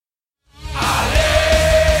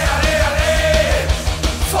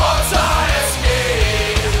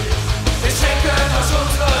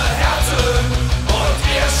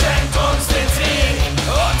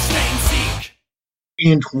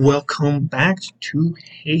And welcome back to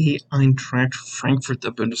Hey Eintracht Frankfurt,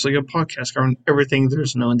 the Bundesliga podcast covering everything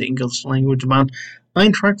there's known in the English language about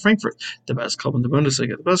Eintracht Frankfurt, the best club in the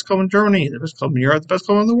Bundesliga, the best club in Germany, the best club in Europe, the best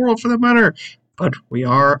club in the world for that matter. But we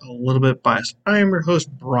are a little bit biased. I am your host,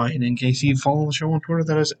 Brian, in case you follow the show on Twitter,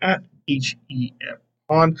 that is at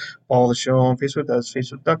HEFPod. Follow the show on Facebook, that is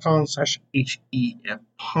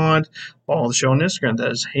facebook.com/HEFPod. Follow the show on Instagram,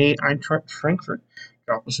 that is Hey Eintracht Frankfurt.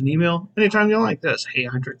 Drop us an email anytime you like. That's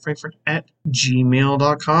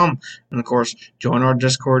heyeintrachtfrankfurt@gmail.com. And of course, join our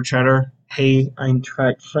Discord chatter, Hey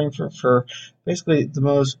Eintracht Frankfurt, for basically the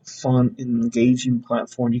most fun and engaging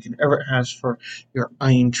platform you can ever ask for your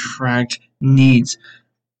Eintracht needs.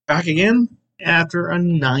 Back again after a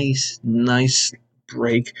nice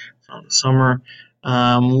break from the summer.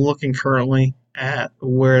 Looking currently at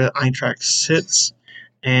where the Eintracht sits,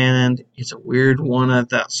 and it's a weird one at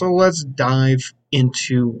that. So let's dive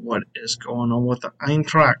into what is going on with the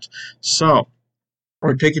Eintracht. So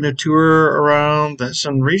we're taking a tour around the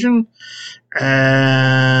Sun region,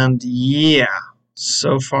 and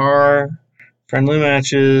so far, friendly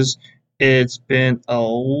matches, it's been a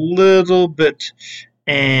little bit,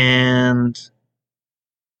 and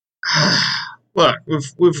look,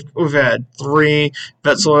 we've had 3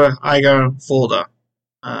 Wetzlar, Eiger, Fulda.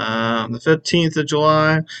 The 15th of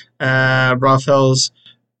July, Braunfels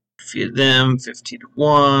defeated them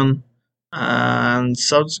 15-1. And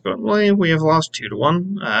subsequently, we have lost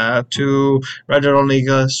 2-1 to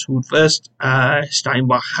Regionalliga Südwest,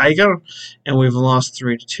 Steinbach Heiger, and we've lost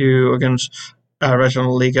 3-2 against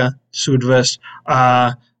Regionalliga Südwest,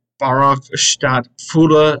 Barockstadt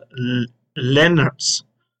Fulda Lennarts.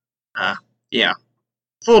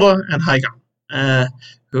 Fulda and Heiger,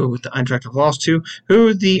 who the Eintracht have lost to,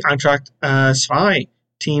 who the Eintracht Zwei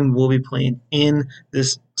team will be playing in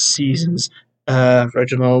this season's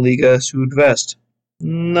Regionalliga Südwest.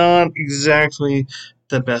 Not exactly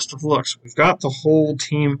the best of looks. We've got the whole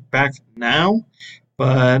team back now,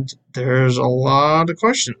 but there's a lot of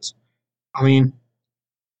questions. I mean,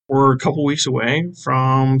 we're a couple weeks away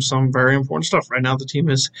from some very important stuff. Right now, the team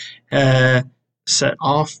is set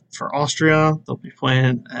off for Austria. They'll be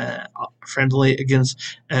playing friendly against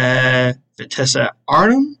Vitesse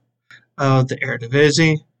Arnhem of the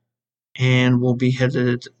Eredivisie, and we'll be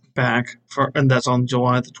headed back and that's on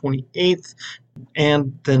July the 28th.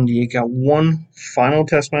 And then you got one final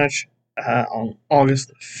test match on August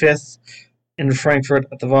the 5th in Frankfurt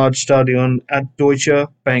at the Waldstadion at Deutsche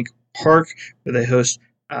Bank Park, where they host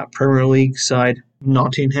Premier League side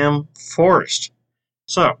Nottingham Forest.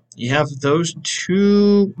 So you have those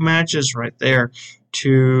 2 matches right there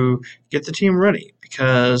to get the team ready,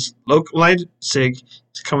 because Lok Leipzig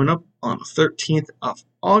is coming up on the 13th of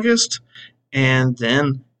August, and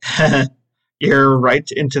then you're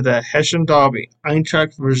right into the Hessian derby,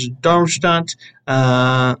 Eintracht versus Darmstadt.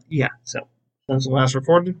 So since the last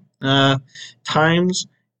recorded, times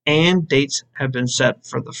and dates have been set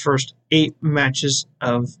for the first 8 matches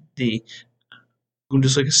of the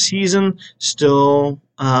Bundesliga season. Still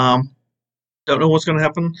don't know what's going to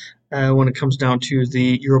happen when it comes down to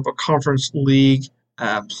the Europa Conference League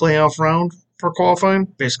playoff round for qualifying.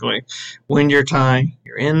 Basically, win your tie,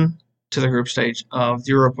 you're in to the group stage of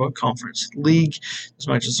the Europa Conference League. These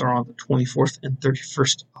matches are on the 24th and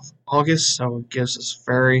 31st of August, so it gives us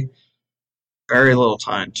very, very little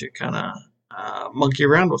time to kind of monkey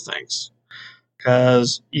around with things.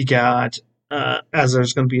 Because you got, as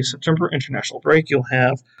there's going to be a September international break, you'll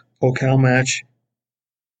have Pokal match,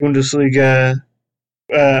 Bundesliga,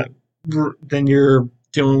 then you're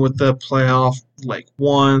dealing with the playoff Leg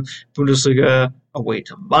 1, Bundesliga away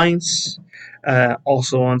to Mainz,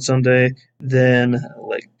 also on Sunday, then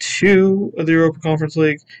Leg 2 of the Europa Conference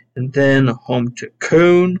League, and then home to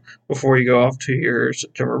Köln before you go off to your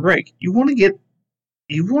September break. You want to get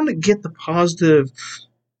the positive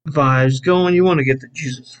vibes going. You want to get the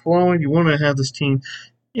juices flowing. You want to have this team,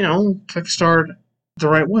 kickstart the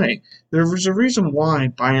right way. There was a reason why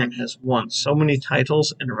Bayern has won so many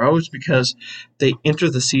titles in a row, is because they enter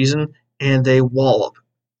the season and they wallop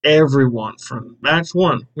everyone from match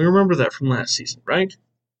 1. We remember that from last season, right?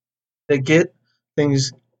 They get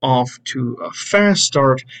things off to a fast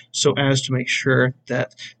start so as to make sure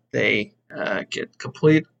that they get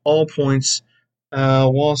complete all points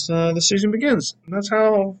whilst the season begins. And that's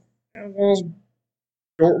how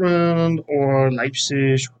Dortmund or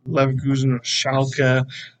Leipzig, Leverkusen, or Schalke,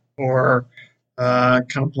 or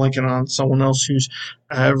kind of blanking on someone else who's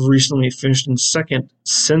recently finished in second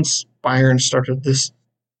since Bayern started this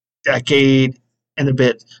decade and a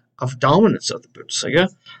bit of dominance of the Bundesliga.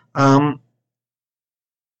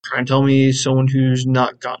 try and tell me someone who's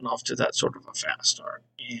not gotten off to that sort of a fast start,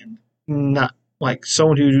 and not like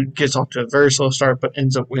someone who gets off to a very slow start but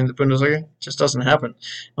ends up winning the Bundesliga. It just doesn't happen.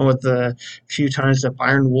 And with the few times that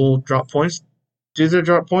Bayern will drop points, do they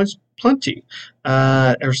drop points? Plenty.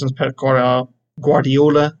 Ever since Pep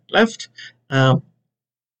Guardiola left,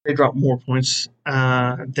 they dropped more points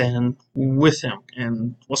than with him.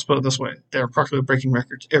 And let's put it this way: they're practically breaking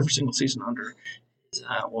records every single season under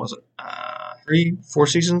what was it, 3, 4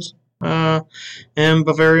 seasons in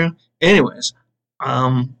Bavaria. Anyways,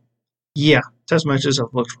 yeah, test matches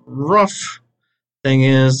have looked rough. Thing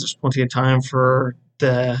is, there's plenty of time for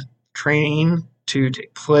the training to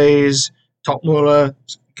take place. Topmüller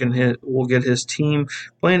will get his team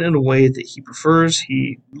playing in a way that he prefers.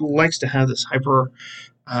 He likes to have this hyper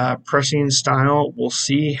pressing style. We'll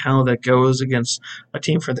see how that goes against a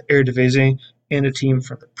team for the Eredivisie and a team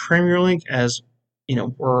for the Premier League, as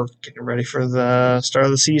we're getting ready for the start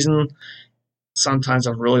of the season. Sometimes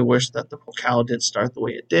I really wish that the Pokal did start the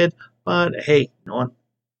way it did, but hey, you know what?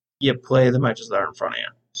 You play the matches that are in front of you.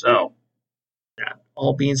 So, that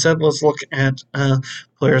all being said, let's look at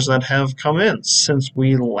players that have come in since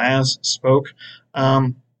we last spoke.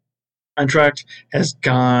 Eintracht has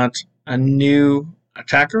got a new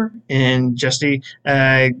attacker, and Jesse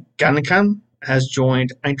Ganikan has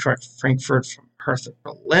joined Eintracht Frankfurt from Hertha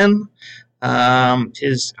Berlin. I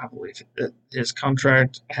believe his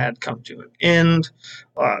contract had come to an end.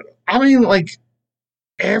 Everyone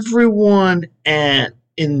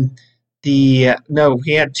he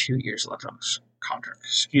had 2 years left on his contract.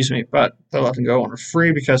 Excuse me, but they let him go on a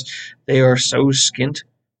free because they are so skint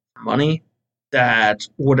for money that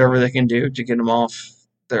whatever they can do to get him off,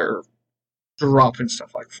 they're dropping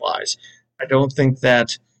stuff like flies. I don't think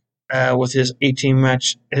that with his 20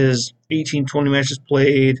 matches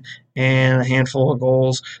played and a handful of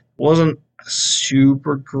goals, wasn't a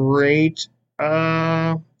super great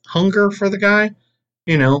hunger for the guy.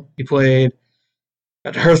 He played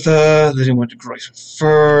at Hertha, then he went to Greuther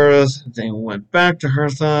Fürth, then he went back to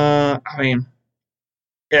Hertha.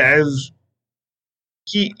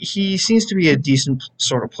 He seems to be a decent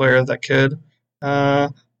sort of player that could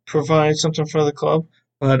provide something for the club,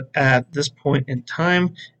 but at this point in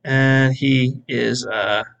time, he is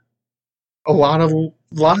a lot of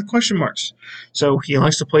question marks. So he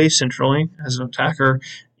likes to play centrally as an attacker.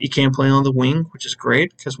 He can play on the wing, which is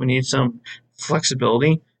great because we need some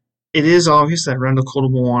flexibility. It is obvious that Randall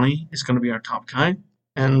Kolobawani is going to be our top guy,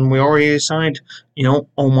 and we already signed,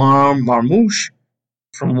 Omar Marmoush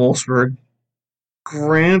from Wolfsburg.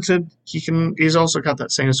 Granted, he's also got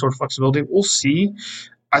that same sort of flexibility. We'll see.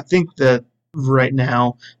 I think that right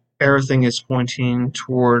now everything is pointing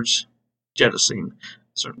towards jettisoning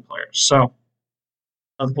certain players. So,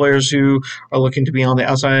 other players who are looking to be on the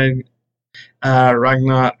outside,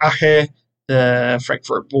 Ragnar Ache, the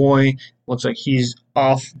Frankfurt boy, looks like he's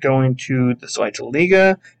off going to the Zweite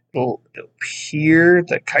Liga. It'll appear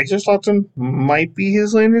that Kaiserslautern might be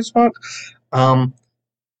his landing spot. Kind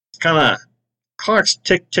of clock's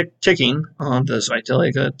ticking on the Zweite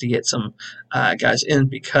Liga to get some guys in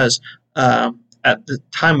because at the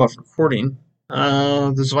time of recording,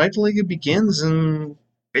 the Zweite Liga begins in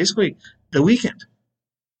basically the weekend.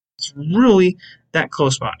 It's really that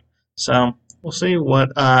close by. So we'll see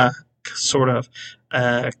what sort of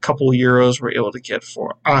couple euros we're able to get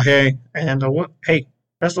for Ahe, and hey,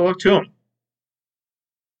 best of luck to him.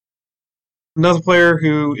 Another player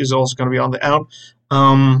who is also going to be on the out,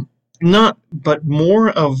 but more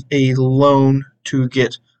of a loan to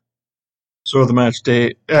get sort of the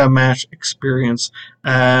match experience.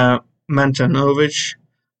 Mantanovic,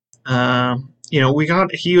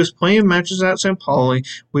 he was playing matches at St. Pauli.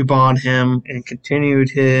 We bought him and continued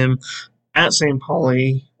him at St.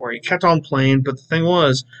 Pauli, where he kept on playing. But the thing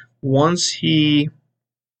was, once the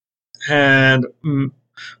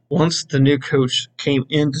new coach came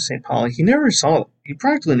into St. Pauli, he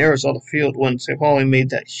practically never saw the field when St. Pauli made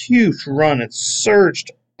that huge run. It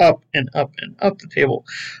surged up and up and up the table.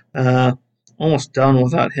 Almost done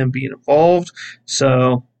without him being involved.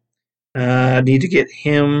 So I need to get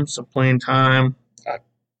him some playing time.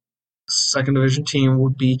 Second division team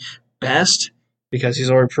would be best because he's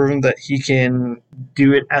already proven that he can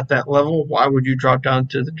do it at that level. Why would you drop down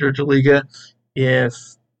to the Dritte Liga if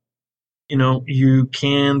you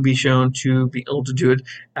can be shown to be able to do it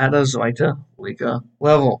at a Zweite Liga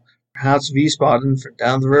level? Perhaps Wiesbaden for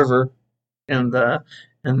down the river in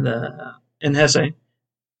Hesse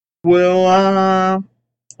will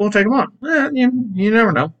take him on. You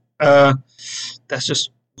never know. That's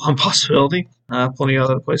just one possibility. plenty of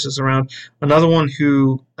other places around. Another one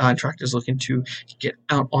who Eintracht is looking to get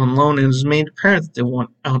out on loan and has made apparent that they want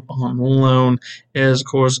out on loan is, of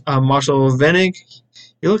course, Marcel Venig.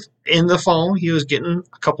 He looked in the fall. He was getting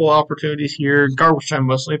a couple of opportunities here, garbage time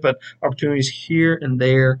mostly, but opportunities here and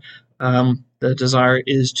there. The desire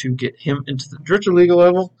is to get him into the Dritter Liga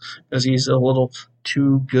level because he's a little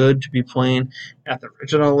too good to be playing at the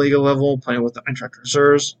Regional Liga level, playing with the Eintracht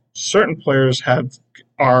reserves. Certain players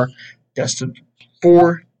are destined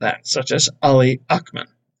for that, such as Ali Akman.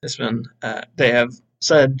 They have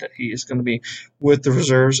said that he is going to be with the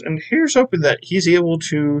reserves, and here's hoping that he's able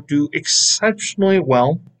to do exceptionally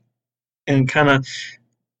well and kind of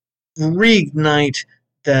reignite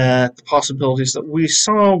the possibilities that we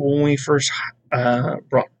saw when we first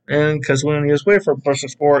brought him in. Because when he was waiting for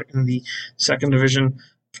Bursaspor in the second division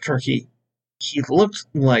of Turkey, he looked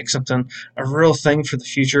like a real thing for the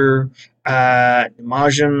future.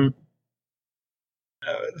 Imagine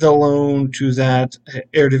the loan to that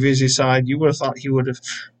Eredivisie side. You would have thought he would have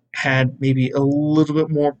had maybe a little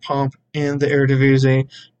bit more pomp in the Eredivisie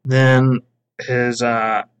than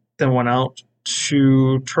went out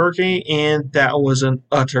to Turkey, and that was an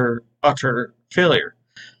utter failure.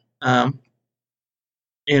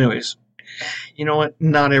 Anyways, you know what?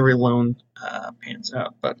 Not every loan pans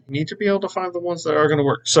out, but you need to be able to find the ones that are going to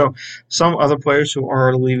work. So some other players who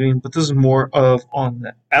are leaving, but this is more of on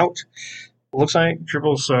the out. Looks like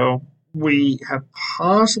Triple, so we have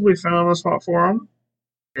possibly found a spot for him.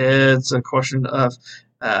 It's a question of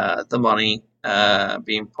the money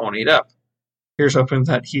being ponied up. Here's hoping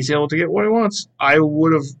that he's able to get what he wants. I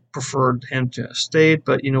would have preferred him to have stayed,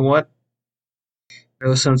 but you know what?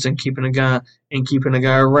 No sense in keeping a guy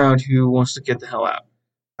around who wants to get the hell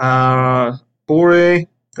out. Bore,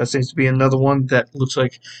 that seems to be another one that looks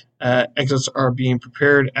like exits are being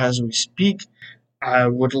prepared as we speak. I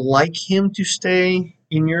would like him to stay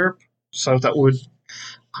in Europe, so that would,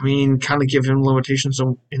 kind of give him limitations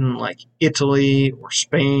in like Italy or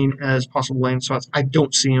Spain as possible landing spots. I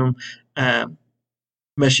don't see him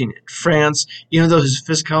meshing in France, even though his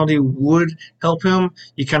physicality would help him.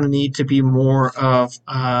 You kind of need to be more of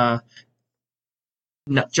a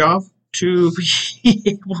nut job to be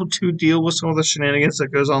able to deal with some of the shenanigans that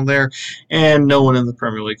goes on there, and no one in the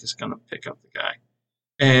Premier League is going to pick up the guy.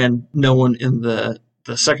 And no one in the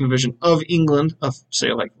second division of England, of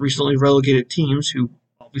say like recently relegated teams who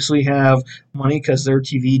obviously have money because their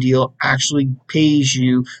TV deal actually pays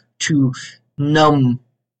you to numb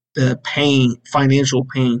the financial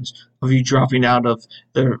pains of you dropping out of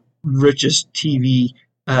the richest TV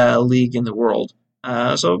league in the world.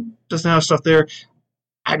 So doesn't have stuff there.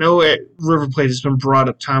 I know River Plate has been brought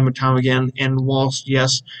up time and time again, and whilst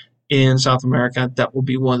yes, in South America that will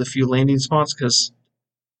be one of the few landing spots because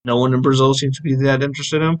no one in Brazil seems to be that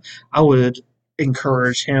interested in him, I would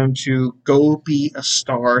encourage him to go be a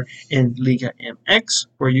star in Liga MX,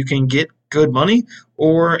 where you can get good money,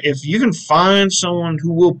 or if you can find someone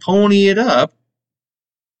who will pony it up,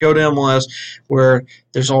 go to MLS, where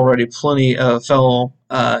there's already plenty of fellow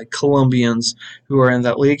Colombians who are in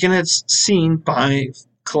that league, and it's seen by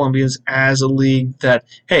Colombians as a league that,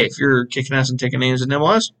 hey, if you're kicking ass and taking names in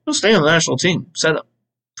MLS, you'll stay on the national team set up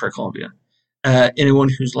for Colombia. Anyone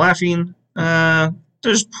who's laughing,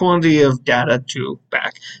 there's plenty of data to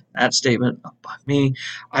back that statement up by me.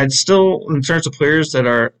 I'd still, in terms of players that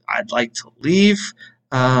I'd like to leave,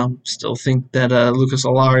 still think that Lucas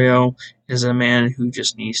Alario is a man who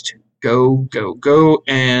just needs to go,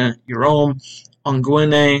 and Jerome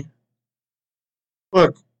Onguene.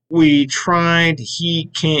 Look, we tried.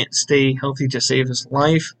 He can't stay healthy to save his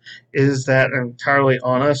life. Is that entirely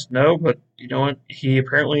on us? No, but you know what? He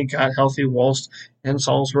apparently got healthy whilst in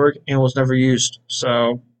Salzburg and was never used.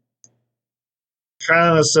 So,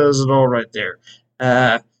 kind of says it all right there.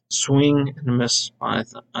 Swing and miss by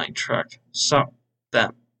the Eintracht. So,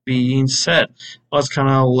 that being said, let's kind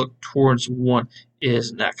of look towards what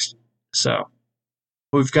is next. So,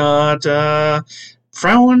 we've got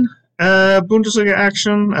Frauen Bundesliga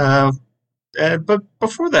action. But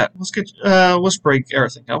before that, let's break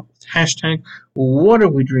everything up. Hashtag what are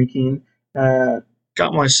we drinking?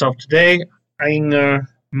 Got myself today Eine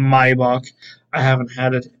Maybach. I haven't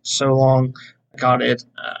had it in so long. I got it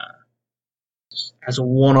as a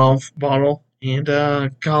one-off bottle, and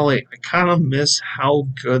golly, I kind of miss how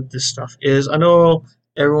good this stuff is. I know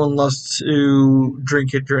everyone loves to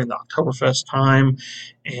drink it during the Oktoberfest time,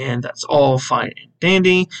 and that's all fine and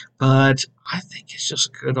dandy, but I think it's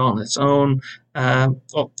just good on its own.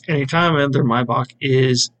 Anytime, and their Maybach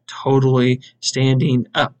is totally standing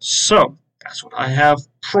up. So, that's what I have.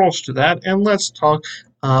 Prost to that, and let's talk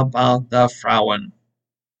about the Frauen.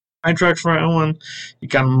 Eintracht Frauen, you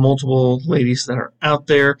got multiple ladies that are out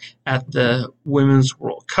there at the Women's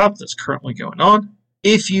World Cup that's currently going on.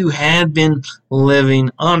 If you had been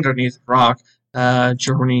living underneath a rock,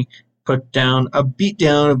 Germany put down a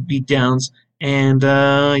beatdown of beatdowns, and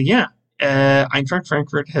Eintracht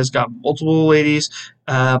Frankfurt has got multiple ladies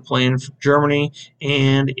playing for Germany,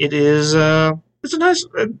 and it's a nice.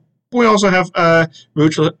 We also have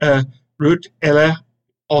Ruth Eller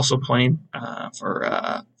also playing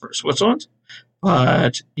for Switzerland.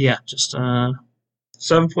 But yeah, just 7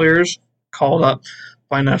 players called up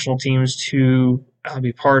by national teams to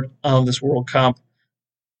be part of this World Cup.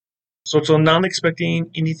 So not expecting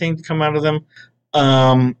anything to come out of them.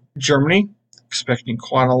 Germany expecting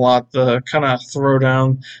quite a lot. The kind of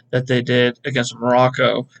throwdown that they did against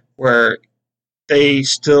Morocco, where they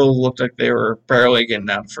still looked like they were barely getting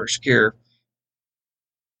out of first gear.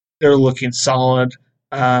 They're looking solid.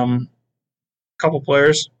 Couple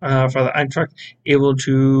players for the Eintracht able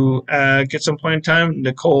to get some playing time.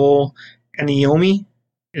 Nicole Aniomi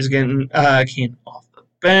is came off the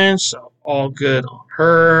bench, so all good on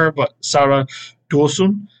her. But Sarah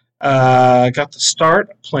Dawson got the start,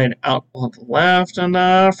 playing out on the left, and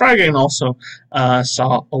Fragen also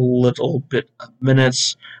saw a little bit of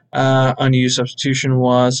minutes. Unused substitution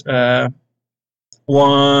was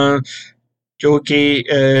one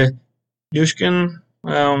Joki Nushkin.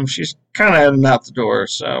 She's kind of heading out the door,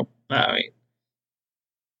 so I mean,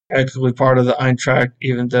 actively part of the Eintracht,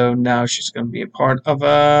 even though now she's going to be a part of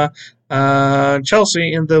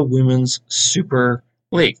Chelsea in the Women's Super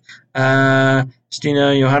League.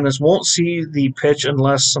 Stina Johannes won't see the pitch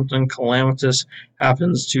unless something calamitous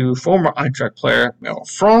happens to former Eintracht player Mel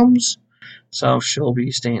Froms, so she'll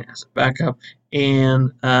be staying as a backup.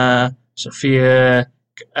 And Sophia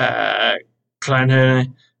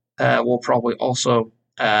Kleinherne will probably also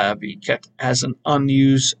be kept as an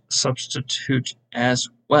unused substitute as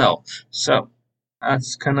well. So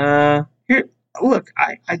that's kind of here. Look,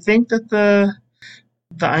 I think that the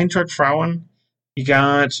Eintracht Frauen, you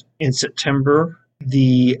got in September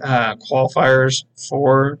the qualifiers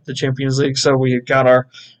for the Champions League. So we got our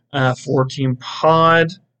 4-team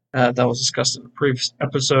pod that was discussed in the previous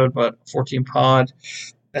episode, but 4-team pod.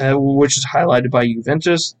 Which is highlighted by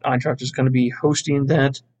Juventus. Eintracht is going to be hosting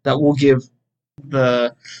that. That will give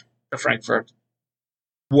the Frankfurt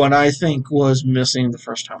what I think was missing the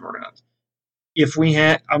first time around. If we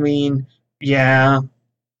had,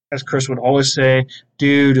 as Chris would always say,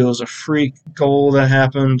 dude, it was a freak goal that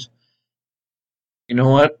happened. You know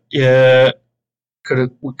what? Yeah,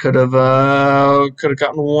 we could have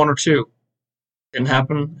gotten 1 or 2. Didn't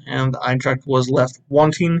happen, and the Eintracht was left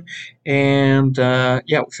wanting. And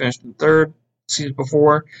we finished in 3rd. Season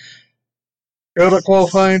before, failed at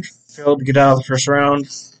qualifying, failed to get out of the first round.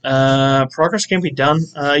 Progress can be done.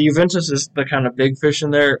 Juventus is the kind of big fish in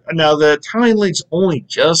there. Now the Italian league's only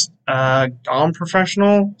just gone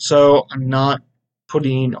professional, so I'm not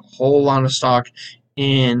putting a whole lot of stock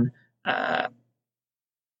in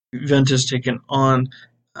Juventus taking on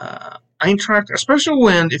Eintracht, especially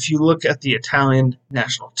when, if you look at the Italian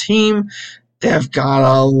national team, they've got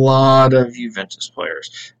a lot of Juventus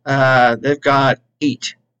players. They've got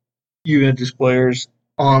 8 Juventus players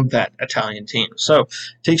on that Italian team. So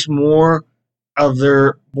it takes more of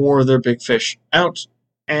their big fish out,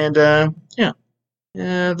 and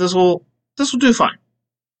this will do fine.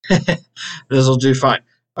 This will do fine.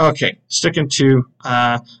 Okay, sticking to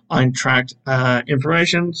Eintracht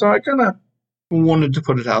information. So I kind of wanted to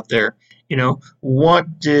put it out there.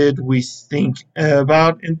 What did we think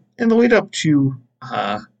about in the lead up to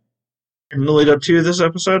this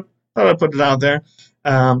episode? Thought I'd put it out there.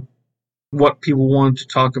 What people wanted to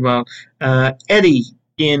talk about. Eddie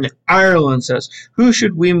in Ireland says, "Who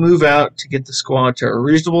should we move out to get the squad to a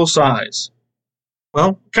reasonable size?"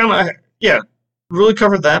 Well, really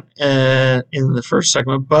covered that in the first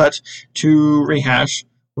segment. But to rehash,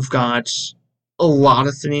 we've got a lot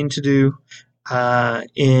of thinning to do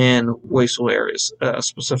in wasteful areas,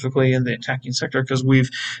 specifically in the attacking sector, because we've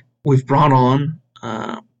brought on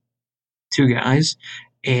 2 guys,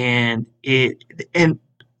 and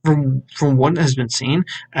from what has been seen,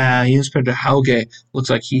 Inspector Hauge looks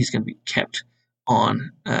like he's going to be kept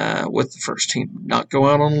on with the first team, not go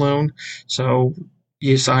out on loan. So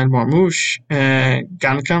you signed Marmouche,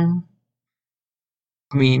 Gankam.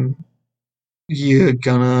 You're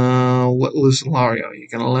gonna let loose Lario. You're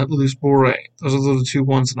gonna let loose Boré. Those are the 2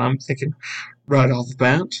 ones that I'm thinking right off the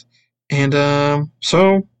bat. And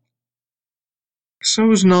so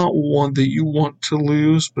is not one that you want to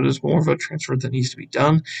lose, but it's more of a transfer that needs to be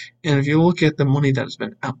done. And if you look at the money that has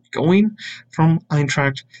been outgoing from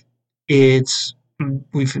Eintracht, it's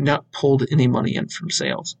we've not pulled any money in from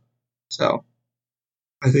sales. So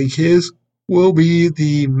I think his will be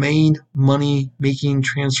the main money making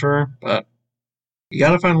transfer, but you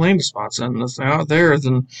got to find landing spots, and if they're out there,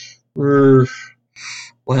 then we're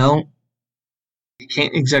well, you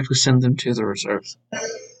can't exactly send them to the reserves.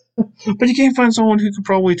 But you can't find someone who could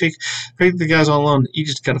probably take the guys on loan. You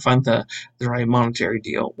just got to find the right monetary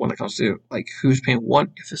deal when it comes to like who's paying what.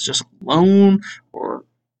 If it's just a loan or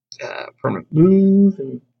permanent move,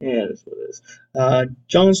 and yeah, that's what it is.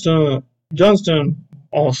 Johnston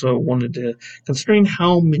also wanted to, considering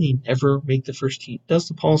how many never make the first team, does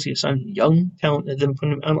the policy of signing young talent and then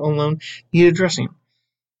putting them out on loan need addressing?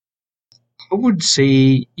 I would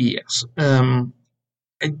say yes.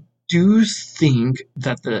 I do think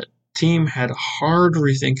that the team had a hard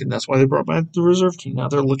rethink, and that's why they brought back the reserve team. Now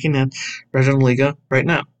they're looking at Regional Liga right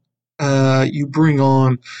now. You bring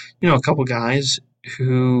on, a couple guys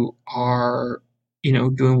who are,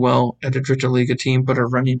 doing well at a Dritta Liga team, but are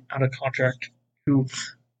running out of contract, who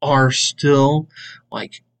are still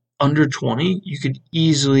like under 20. You could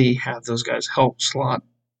easily have those guys help slot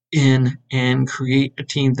in and create a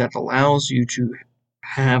team that allows you to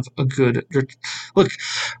have a good look.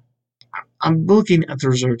 I'm looking at the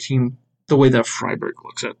reserve team the way that Freiburg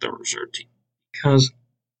looks at the reserve team, because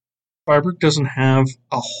Freiburg doesn't have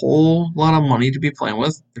a whole lot of money to be playing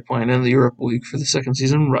with. They're playing in the Europa League for the second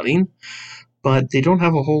season running, but they don't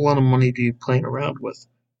have a whole lot of money to be playing around with.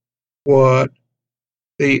 What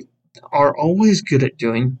they are always good at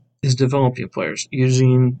doing is developing players,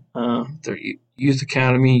 using their youth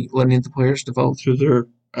academy, letting the players develop through their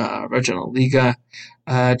Regional Liga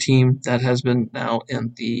team that has been now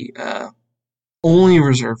in the only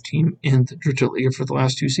reserve team in the Dritte Liga for the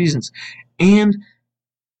last 2 seasons, and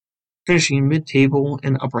finishing mid-table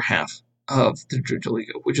and upper half of the Dritte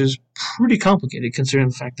Liga, which is pretty complicated considering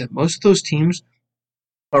the fact that most of those teams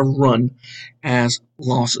are run as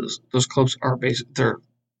losses. Those clubs are their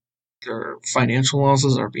financial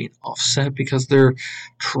losses are being offset because they're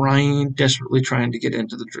desperately trying to get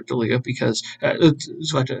into the Dritte Liga because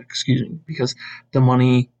because the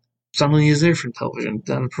money suddenly is there from television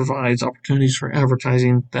that provides opportunities for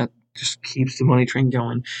advertising that just keeps the money train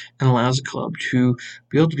going and allows a club to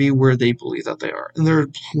be able to be where they believe that they are. And there are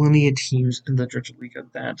plenty of teams in the Dritte Liga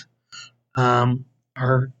that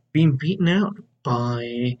are being beaten out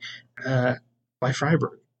uh, by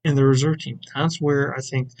Freiburg in the reserve team. That's where I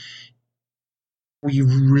think we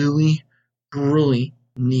really, really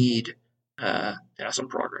need to have some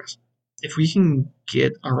progress. If we can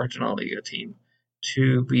get our Regional Liga team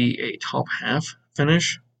to be a top half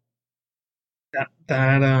finish,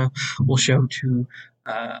 that will show to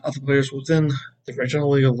other players within the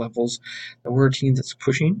Regional Liga levels that we're a team that's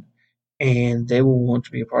pushing, and they will want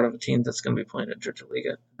to be a part of a team that's going to be playing at Dritte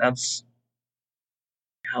Liga. That's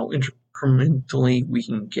how incrementally we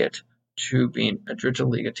can get to being a Dritte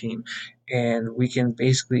Liga team, and we can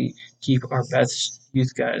basically keep our best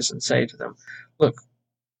youth guys and say to them, look,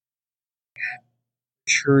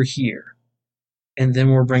 you're here, and then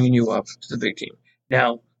we're bringing you up to the big team.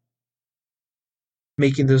 Now,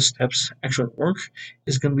 making those steps actually work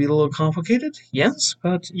is going to be a little complicated, yes,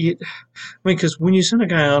 but because when you send a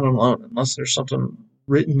guy out on loan, unless there's something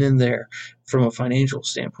written in there from a financial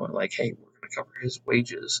standpoint, like, hey, we're going to cover his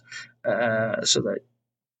wages, so that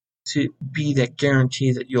to be that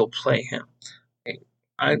guarantee that you'll play him.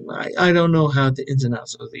 I don't know how the ins and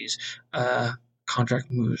outs of these contract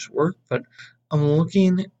moves work, but I'm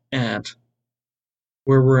looking at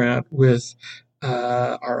where we're at with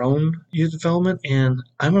our own youth development, and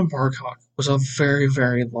Ivan Barkov was a very,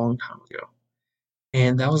 very long time ago.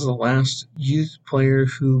 And that was the last youth player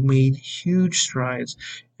who made huge strides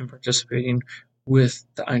in participating with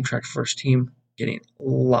the Eintracht first team, getting a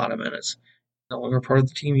lot of minutes. No longer part of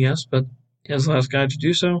the team, yes, but he was the last guy to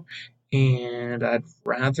do so. And I'd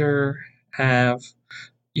rather have,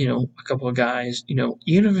 a couple of guys,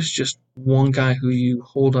 even if it's just one guy who you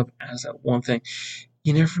hold up as that one thing,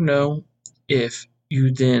 you never know if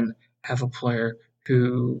you then have a player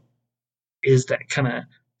who is that kind of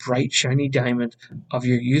bright, shiny diamond of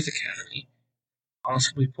your youth academy,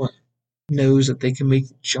 possibly knows that they can make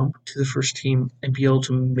the jump to the first team and be able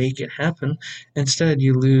to make it happen. Instead,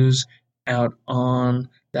 you lose out on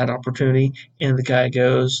that opportunity, and the guy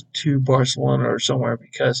goes to Barcelona or somewhere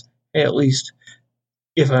because, hey, at least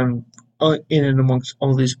if I'm in and amongst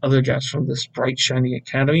all these other guys from this bright, shiny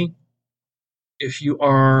academy, if you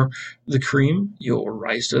are the cream, you'll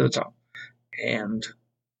rise to the top. And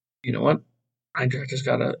you know what? Eintracht has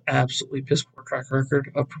got an absolutely piss poor track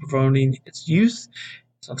record of promoting its youth,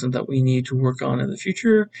 something that we need to work on in the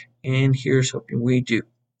future, and here's hoping we do.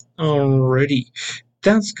 Alrighty,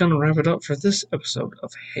 that's gonna wrap it up for this episode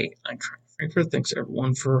of Hey Eintracht Frankfurt. Thanks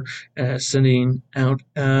everyone for sending out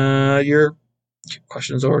your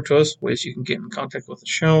questions over to us, ways you can get in contact with the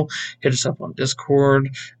show. Hit us up on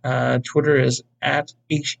Discord. Twitter is at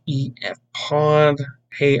HEFpod.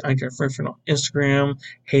 Hey Eintracht Frankfurt on Instagram.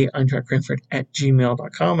 Hey Eintracht Frankfurt at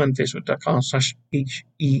gmail.com and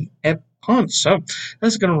facebook.com/HEFpod. So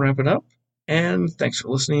that's going to wrap it up. And thanks for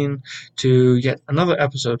listening to yet another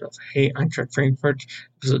episode of Hey Eintracht Frankfurt,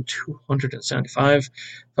 episode 275.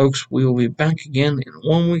 Folks, we will be back again in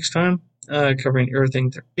 1 week's time, covering everything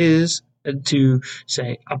there is to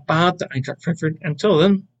say about the Eintracht Frankfurt. Until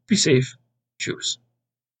then, be safe. Choose.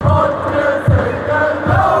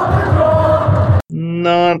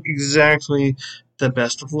 Not exactly the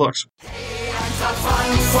best of looks. Hey, Eintracht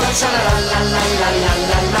Frankfurt, la la la la la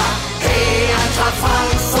la la. Hey, Eintracht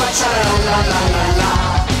Frankfurt, la la la la la.